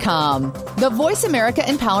VoiceAmericaEmpowerment.com. The Voice America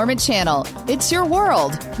Empowerment Channel. It's your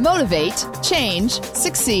world. Motivate, change,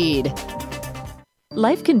 succeed.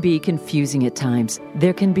 Life can be confusing at times.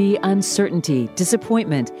 There can be uncertainty,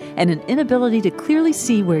 disappointment, and an inability to clearly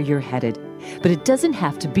see where you're headed. But it doesn't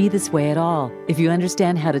have to be this way at all if you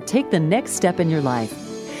understand how to take the next step in your life.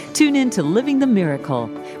 Tune in to Living the Miracle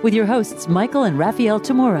with your hosts, Michael and Raphael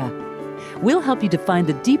Tamura. We'll help you to find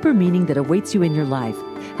the deeper meaning that awaits you in your life,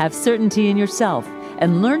 have certainty in yourself,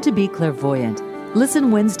 and learn to be clairvoyant.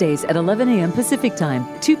 Listen Wednesdays at 11 a.m. Pacific Time,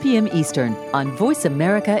 2 p.m. Eastern on Voice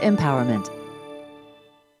America Empowerment.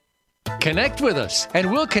 Connect with us,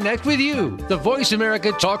 and we'll connect with you. The Voice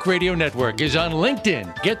America Talk Radio Network is on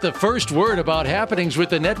LinkedIn. Get the first word about happenings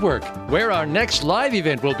with the network, where our next live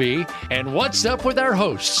event will be, and what's up with our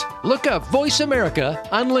hosts. Look up Voice America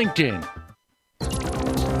on LinkedIn.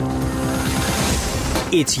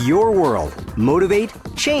 It's your world. Motivate,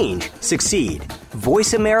 change, succeed.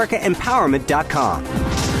 VoiceAmericaEmpowerment.com.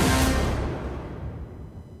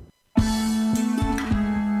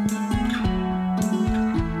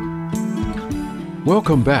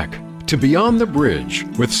 Welcome back to Beyond the Bridge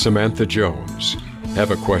with Samantha Jones.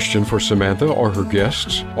 Have a question for Samantha or her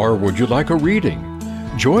guests, or would you like a reading?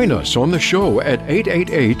 Join us on the show at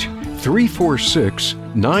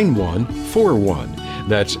 888-346-9141.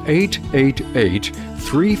 That's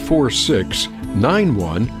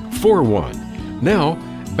 888-346-9141. 888-848-8241. Now,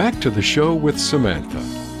 back to the show with Samantha.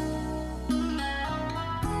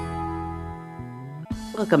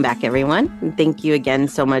 Welcome back, everyone. Thank you again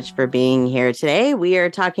so much for being here today. We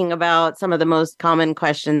are talking about some of the most common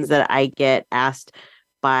questions that I get asked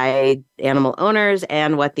by animal owners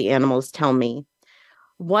and what the animals tell me.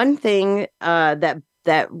 One thing that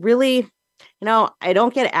really, I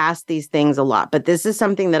don't get asked these things a lot, but this is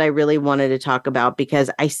something that I really wanted to talk about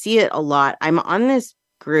because I see it a lot. I'm on this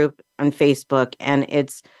group on Facebook, and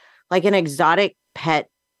it's like an exotic pet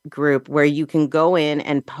group where you can go in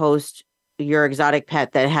and post your exotic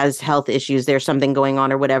pet that has health issues, there's something going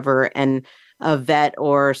on or whatever, and a vet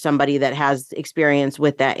or somebody that has experience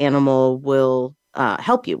with that animal will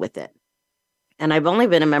help you with it. And I've only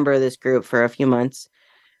been a member of this group for a few months,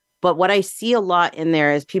 but what I see a lot in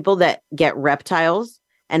there is people that get reptiles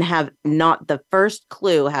and have not the first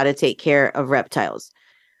clue how to take care of reptiles.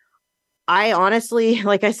 I honestly,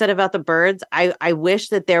 like I said about the birds, I wish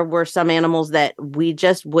that there were some animals that we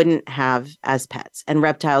just wouldn't have as pets, and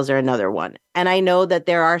reptiles are another one. And I know that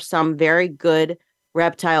there are some very good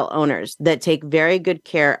reptile owners that take very good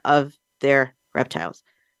care of their reptiles.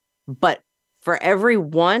 But for every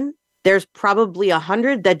one, there's probably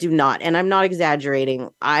 100 that do not. And I'm not exaggerating.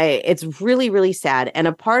 It's really, really sad. And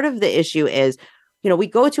a part of the issue is, we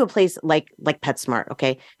go to a place like PetSmart,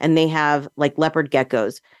 okay? And they have like leopard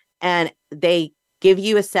geckos. And they give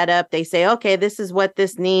you a setup. They say, okay, this is what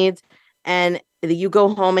this needs. And you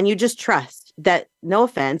go home and you just trust that, no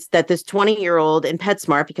offense, that this 20-year-old in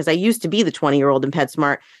PetSmart, because I used to be the 20-year-old in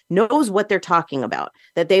PetSmart, knows what they're talking about,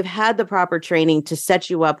 that they've had the proper training to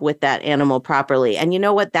set you up with that animal properly. And you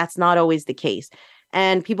know what? That's not always the case.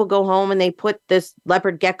 And people go home and they put this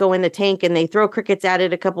leopard gecko in the tank and they throw crickets at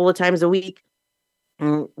it a couple of times a week.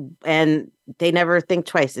 And they never think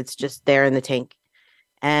twice. It's just there in the tank.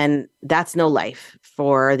 And that's no life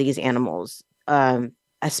for these animals,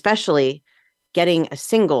 especially getting a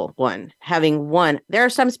single one, having one. There are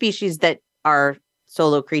some species that are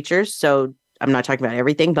solo creatures, so I'm not talking about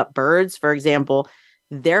everything, but birds, for example,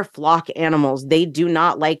 they're flock animals. They do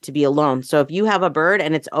not like to be alone. So if you have a bird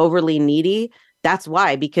and it's overly needy, that's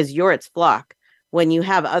why, because you're its flock. When you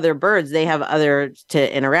have other birds, they have others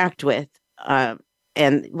to interact with.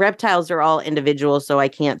 And reptiles are all individual, so I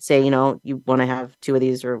can't say, you want to have two of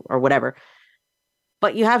these or whatever.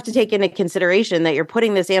 But you have to take into consideration that you're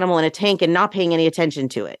putting this animal in a tank and not paying any attention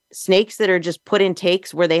to it. Snakes that are just put in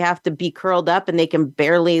tanks where they have to be curled up and they can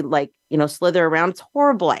barely slither around. It's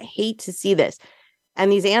horrible. I hate to see this. And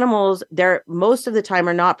these animals, they're most of the time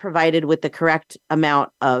are not provided with the correct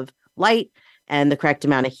amount of light and the correct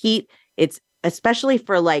amount of heat. It's especially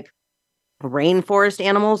for rainforest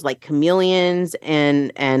animals like chameleons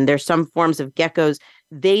and there's some forms of geckos.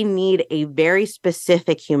 They need a very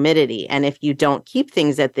specific humidity. And if you don't keep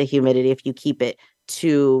things at the humidity, if you keep it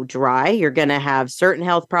too dry, you're going to have certain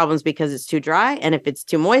health problems because it's too dry. And if it's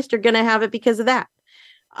too moist, you're going to have it because of that.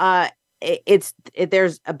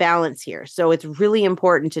 There's a balance here. So it's really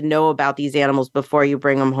important to know about these animals before you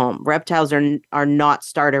bring them home. Reptiles are not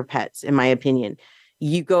starter pets, in my opinion.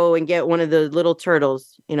 You go and get one of the little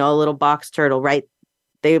turtles, a little box turtle, right?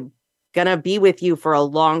 They're going to be with you for a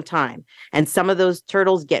long time. And some of those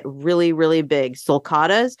turtles get really, really big.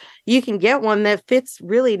 Sulcatas, you can get one that fits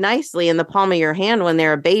really nicely in the palm of your hand when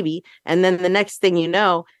they're a baby. And then the next thing you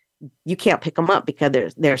know, you can't pick them up because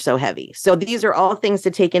they're so heavy. So these are all things to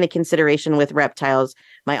take into consideration with reptiles.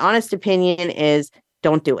 My honest opinion is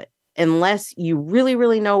don't do it. Unless you really,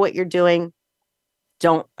 really know what you're doing,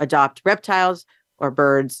 don't adopt reptiles or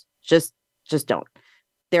birds. Just don't.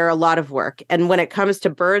 They're a lot of work. And when it comes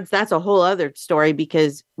to birds, that's a whole other story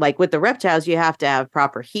because like with the reptiles, you have to have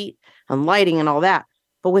proper heat and lighting and all that.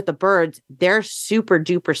 But with the birds, they're super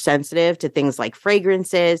duper sensitive to things like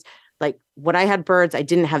fragrances. Like when I had birds, I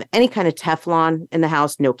didn't have any kind of Teflon in the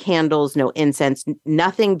house, no candles, no incense,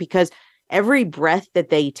 nothing, because every breath that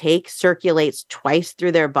they take circulates twice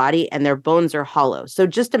through their body and their bones are hollow. So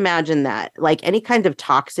just imagine that, like any kind of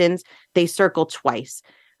toxins, they circle twice.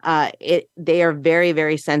 They are very,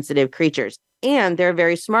 very sensitive creatures, and they're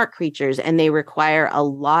very smart creatures, and they require a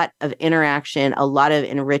lot of interaction, a lot of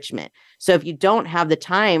enrichment. So if you don't have the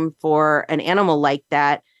time for an animal like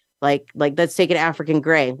that, like let's take an African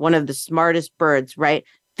gray, one of the smartest birds, right?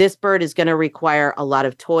 This bird is going to require a lot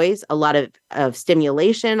of toys, a lot of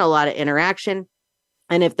stimulation, a lot of interaction.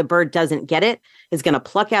 And if the bird doesn't get it, it's going to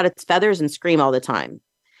pluck out its feathers and scream all the time.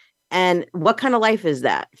 And what kind of life is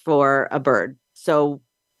that for a bird? So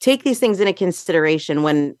take these things into consideration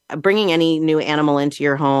when bringing any new animal into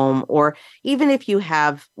your home, or even if you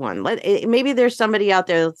have one. Maybe there's somebody out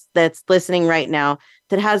there that's listening right now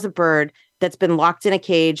that has a bird that's been locked in a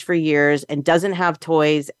cage for years and doesn't have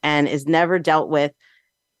toys and is never dealt with,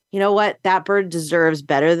 you know what? That bird deserves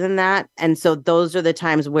better than that. And so those are the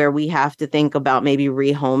times where we have to think about maybe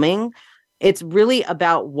rehoming. It's really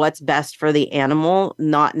about what's best for the animal,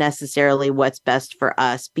 not necessarily what's best for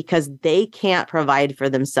us, because they can't provide for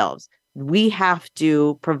themselves. We have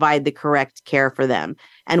to provide the correct care for them.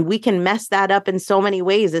 And we can mess that up in so many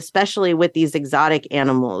ways, especially with these exotic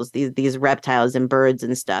animals, these reptiles and birds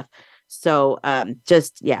and stuff. So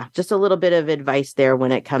just a little bit of advice there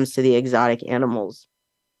when it comes to the exotic animals.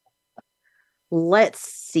 Let's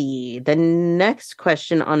see. The next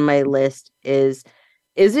question on my list is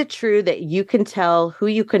it true that you can tell who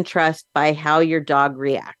you can trust by how your dog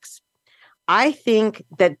reacts? I think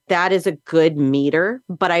that is a good meter,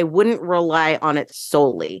 but I wouldn't rely on it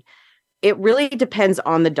solely. It really depends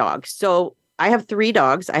on the dog. So I have 3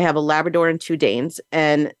 dogs. I have a Labrador and 2 Danes,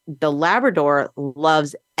 and the Labrador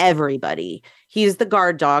loves everybody. He's the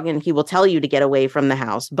guard dog, and he will tell you to get away from the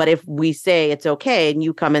house. But if we say it's okay and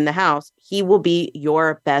you come in the house, he will be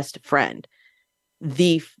your best friend.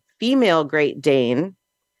 The female Great Dane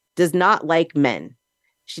does not like men.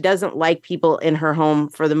 She doesn't like people in her home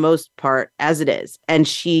for the most part as it is. And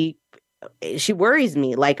she worries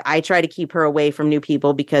me. Like, I try to keep her away from new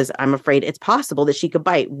people because I'm afraid it's possible that she could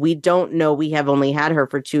bite. We don't know. We have only had her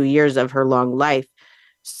for 2 years of her long life.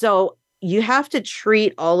 So you have to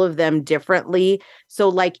treat all of them differently. So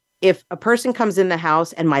like if a person comes in the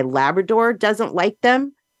house and my Labrador doesn't like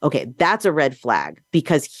them, okay, that's a red flag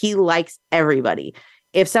because he likes everybody.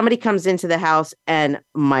 If somebody comes into the house and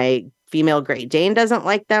my female Great Dane doesn't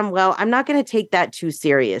like them, well, I'm not going to take that too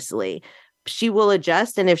seriously. She will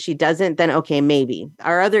adjust. And if she doesn't, then okay, maybe.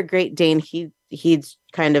 Our other Great Dane, he's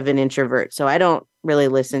kind of an introvert, so I don't really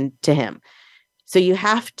listen to him. So you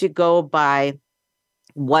have to go by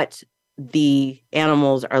what the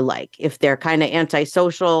animals are like. If they're kind of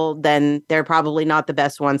antisocial, then they're probably not the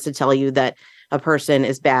best ones to tell you that a person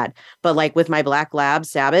is bad. But like with my Black Lab,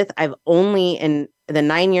 Sabbath, I've only in the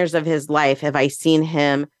 9 years of his life have I seen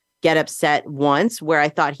him get upset once where I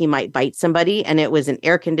thought he might bite somebody. And it was an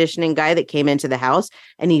air conditioning guy that came into the house.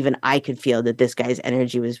 And even I could feel that this guy's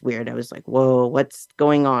energy was weird. I was like, whoa, what's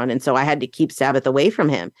going on? And so I had to keep Sabbath away from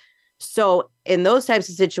him. So in those types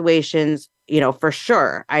of situations, for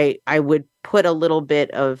sure, I would put a little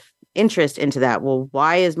bit of interest into that. Well,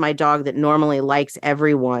 why is my dog that normally likes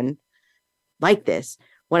everyone like this?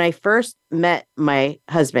 When I first met my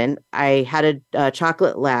husband, I had a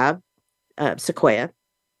chocolate lab, Sequoia.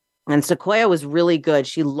 And Sequoia was really good.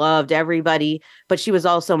 She loved everybody, but she was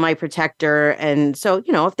also my protector. And so,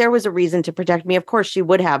 if there was a reason to protect me, of course she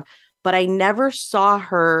would have. But I never saw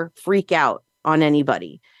her freak out on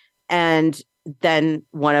anybody. And then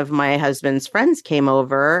one of my husband's friends came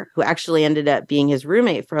over, who actually ended up being his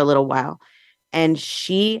roommate for a little while. And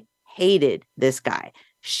she hated this guy.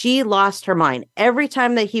 She lost her mind. Every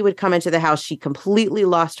time that he would come into the house, she completely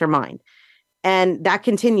lost her mind. And that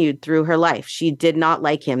continued through her life. She did not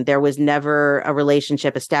like him. There was never a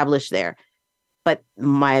relationship established there. But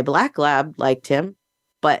my Black Lab liked him.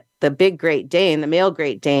 But the big Great Dane, the male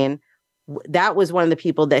Great Dane, that was one of the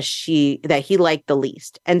people that he liked the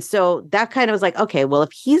least. And so that kind of was like, okay, well,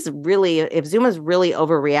 if Zuma's really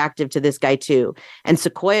overreactive to this guy too, and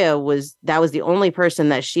Sequoia was the only person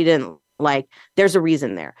that she didn't like, there's a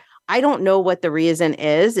reason there. I don't know what the reason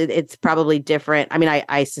is. It's probably different. I mean,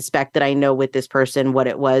 I suspect that I know with this person what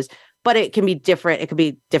it was, but it can be different. It could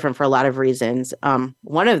be different for a lot of reasons.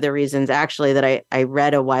 One of the reasons actually that I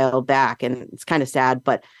read a while back, and it's kind of sad,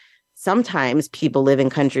 but sometimes people live in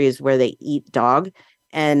countries where they eat dog.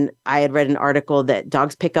 And I had read an article that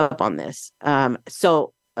dogs pick up on this.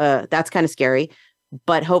 So that's kind of scary,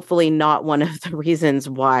 but hopefully not one of the reasons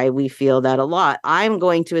why we feel that a lot. I'm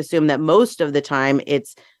going to assume that most of the time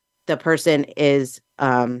it's the person is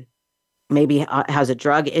maybe has a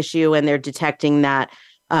drug issue and they're detecting that,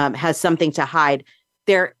 has something to hide.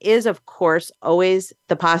 There is, of course, always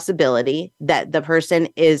the possibility that the person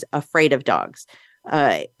is afraid of dogs.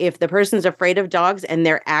 If the person's afraid of dogs and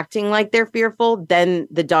they're acting like they're fearful, then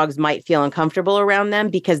the dogs might feel uncomfortable around them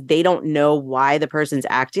because they don't know why the person's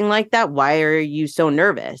acting like that. Why are you so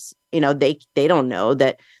nervous? They don't know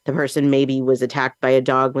that the person maybe was attacked by a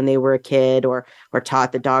dog when they were a kid or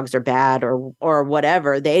taught that dogs are bad or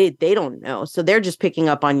whatever. They don't know. So they're just picking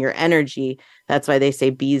up on your energy. That's why they say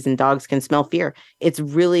bees and dogs can smell fear. It's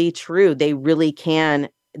really true. They really can.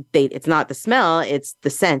 It's not the smell, it's the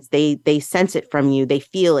sense. They sense it from you. They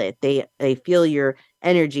feel it. They feel your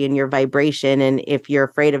energy and your vibration. And if you're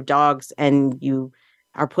afraid of dogs and you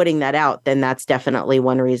are putting that out, then that's definitely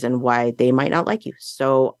one reason why they might not like you.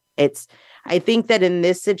 So I think that in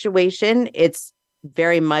this situation, it's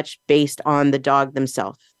very much based on the dog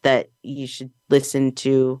themselves that you should listen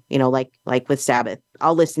to, like with Sabbath.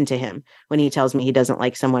 I'll listen to him when he tells me he doesn't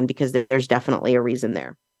like someone because there's definitely a reason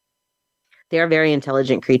there. They are very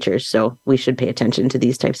intelligent creatures, so we should pay attention to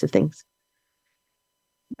these types of things.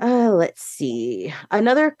 Let's see.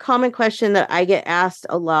 Another common question that I get asked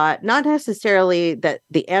a lot, not necessarily that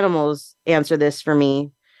the animals answer this for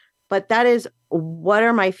me, but that is, what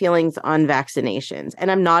are my feelings on vaccinations? And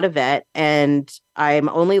I'm not a vet, and I'm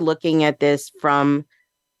only looking at this from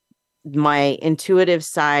my intuitive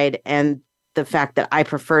side and the fact that I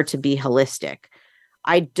prefer to be holistic.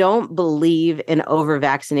 I don't believe in over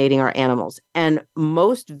vaccinating our animals. And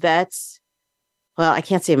most vets, well, I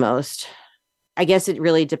can't say most. I guess it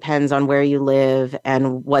really depends on where you live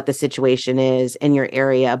and what the situation is in your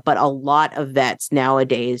area. But a lot of vets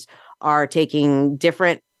nowadays are taking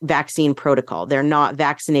different vaccine protocol. They're not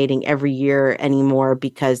vaccinating every year anymore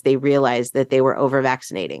because they realize that they were over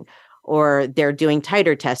vaccinating, or they're doing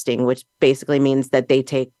titer testing, which basically means that they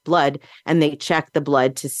take blood and they check the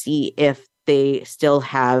blood to see if they still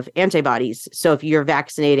have antibodies. So if you're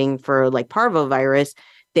vaccinating for like parvovirus,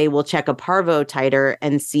 they will check a parvo titer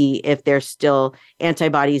and see if there's still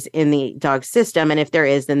antibodies in the dog's system. And if there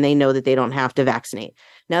is, then they know that they don't have to vaccinate.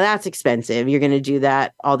 Now that's expensive. You're going to do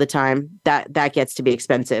that all the time. That gets to be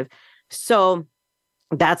expensive. So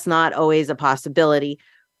that's not always a possibility.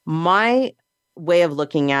 My way of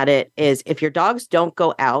looking at it is, if your dogs don't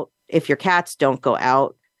go out, if your cats don't go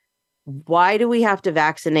out, why do we have to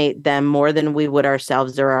vaccinate them more than we would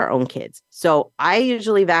ourselves or our own kids? So I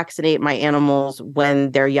usually vaccinate my animals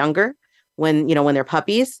when they're younger, when they're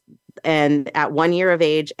puppies and at 1 year of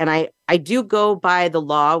age. And I do go by the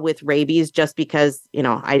law with rabies, just because,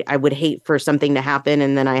 I would hate for something to happen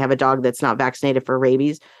and then I have a dog that's not vaccinated for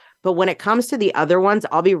rabies. But when it comes to the other ones,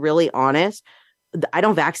 I'll be really honest. I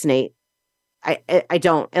don't vaccinate. I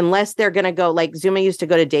don't, unless they're going to go, like Zuma used to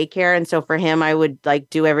go to daycare. And so for him, I would like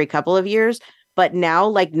do every couple of years. But now,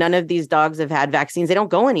 like, none of these dogs have had vaccines. They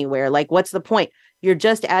don't go anywhere. Like, what's the point? You're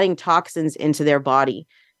just adding toxins into their body.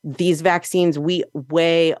 These vaccines, we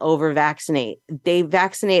way over vaccinate. They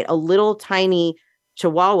vaccinate a little tiny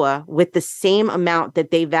Chihuahua with the same amount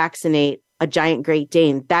that they vaccinate a giant Great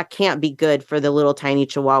Dane. That can't be good for the little tiny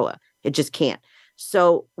Chihuahua. It just can't.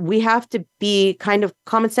 So we have to be kind of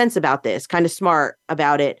common sense about this, kind of smart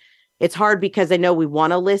about it. It's hard because I know we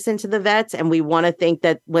want to listen to the vets and we want to think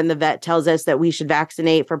that when the vet tells us that we should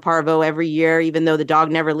vaccinate for parvo every year, even though the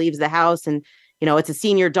dog never leaves the house and, it's a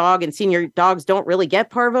senior dog and senior dogs don't really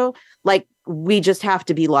get parvo, like, we just have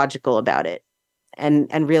to be logical about it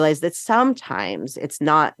and realize that sometimes it's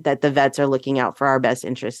not that the vets are looking out for our best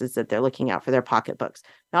interests, it's that they're looking out for their pocketbooks.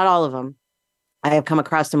 Not all of them. I have come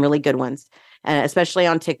across some really good ones. And especially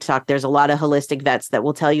on TikTok, there's a lot of holistic vets that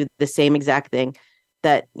will tell you the same exact thing,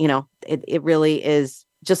 that, it really is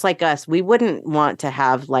just like us. We wouldn't want to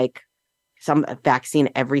have like some vaccine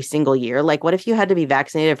every single year. Like, what if you had to be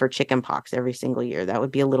vaccinated for chicken pox every single year? That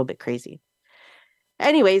would be a little bit crazy.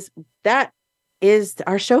 Anyways, that is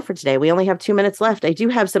our show for today. We only have 2 minutes left. I do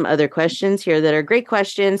have some other questions here that are great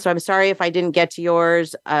questions. So I'm sorry if I didn't get to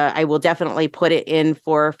yours. I will definitely put it in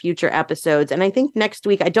for future episodes. And I think next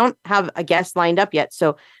week, I don't have a guest lined up yet.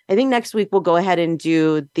 So I think next week we'll go ahead and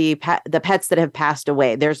do the pets that have passed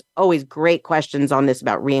away. There's always great questions on this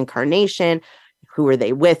about reincarnation. Who are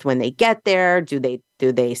they with when they get there? Do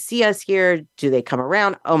they see us here? Do they come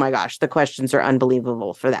around? Oh my gosh, the questions are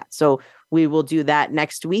unbelievable for that. So we will do that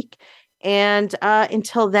next week. And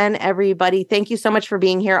until then, everybody, thank you so much for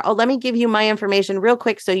being here. Oh, let me give you my information real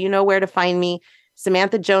quick so you know where to find me.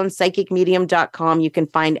 Samantha Jones, psychicmedium.com. You can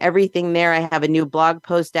find everything there. I have a new blog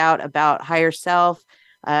post out about higher self,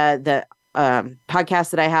 the podcast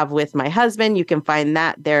that I have with my husband. You can find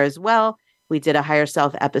that there as well. We did a higher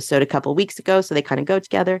self episode a couple of weeks ago, so they kind of go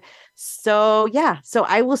together. So yeah, so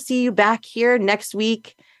I will see you back here next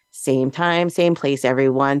week. Same time, same place,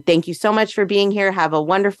 everyone. Thank you so much for being here. Have a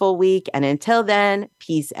wonderful week. And until then,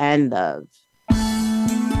 peace and love.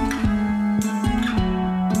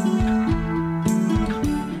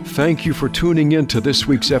 Thank you for tuning in to this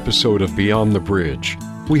week's episode of Beyond the Bridge.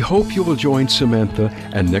 We hope you will join Samantha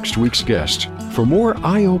and next week's guest for more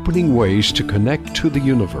eye-opening ways to connect to the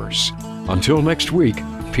universe. Until next week,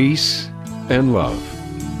 peace and love.